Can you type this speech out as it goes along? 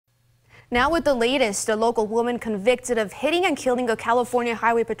Now with the latest, a local woman convicted of hitting and killing a California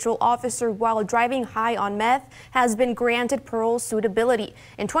Highway Patrol officer while driving high on meth has been granted parole suitability.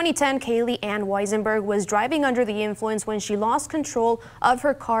 In 2010, Kaylee Ann Weisenberg was driving under the influence when she lost control of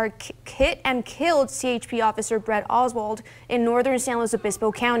her car, hit and killed CHP officer Brett Oswald in northern San Luis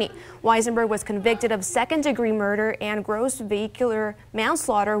Obispo County. Weisenberg was convicted of second-degree murder and gross vehicular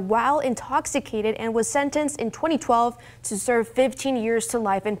manslaughter while intoxicated and was sentenced in 2012 to serve 15 years to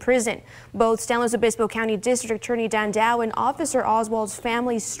life in prison. Both San Luis Obispo County District Attorney Dan Dow and Officer Oswald's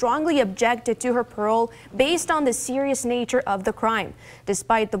family strongly objected to her parole based on the serious nature of the crime.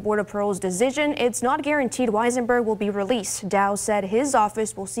 Despite the Board of Parole's decision, it's not guaranteed Weisenberg will be released. Dow said his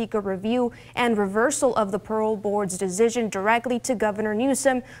office will seek a review and reversal of the parole board's decision directly to Governor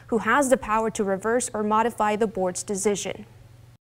Newsom, who has the power to reverse or modify the board's decision.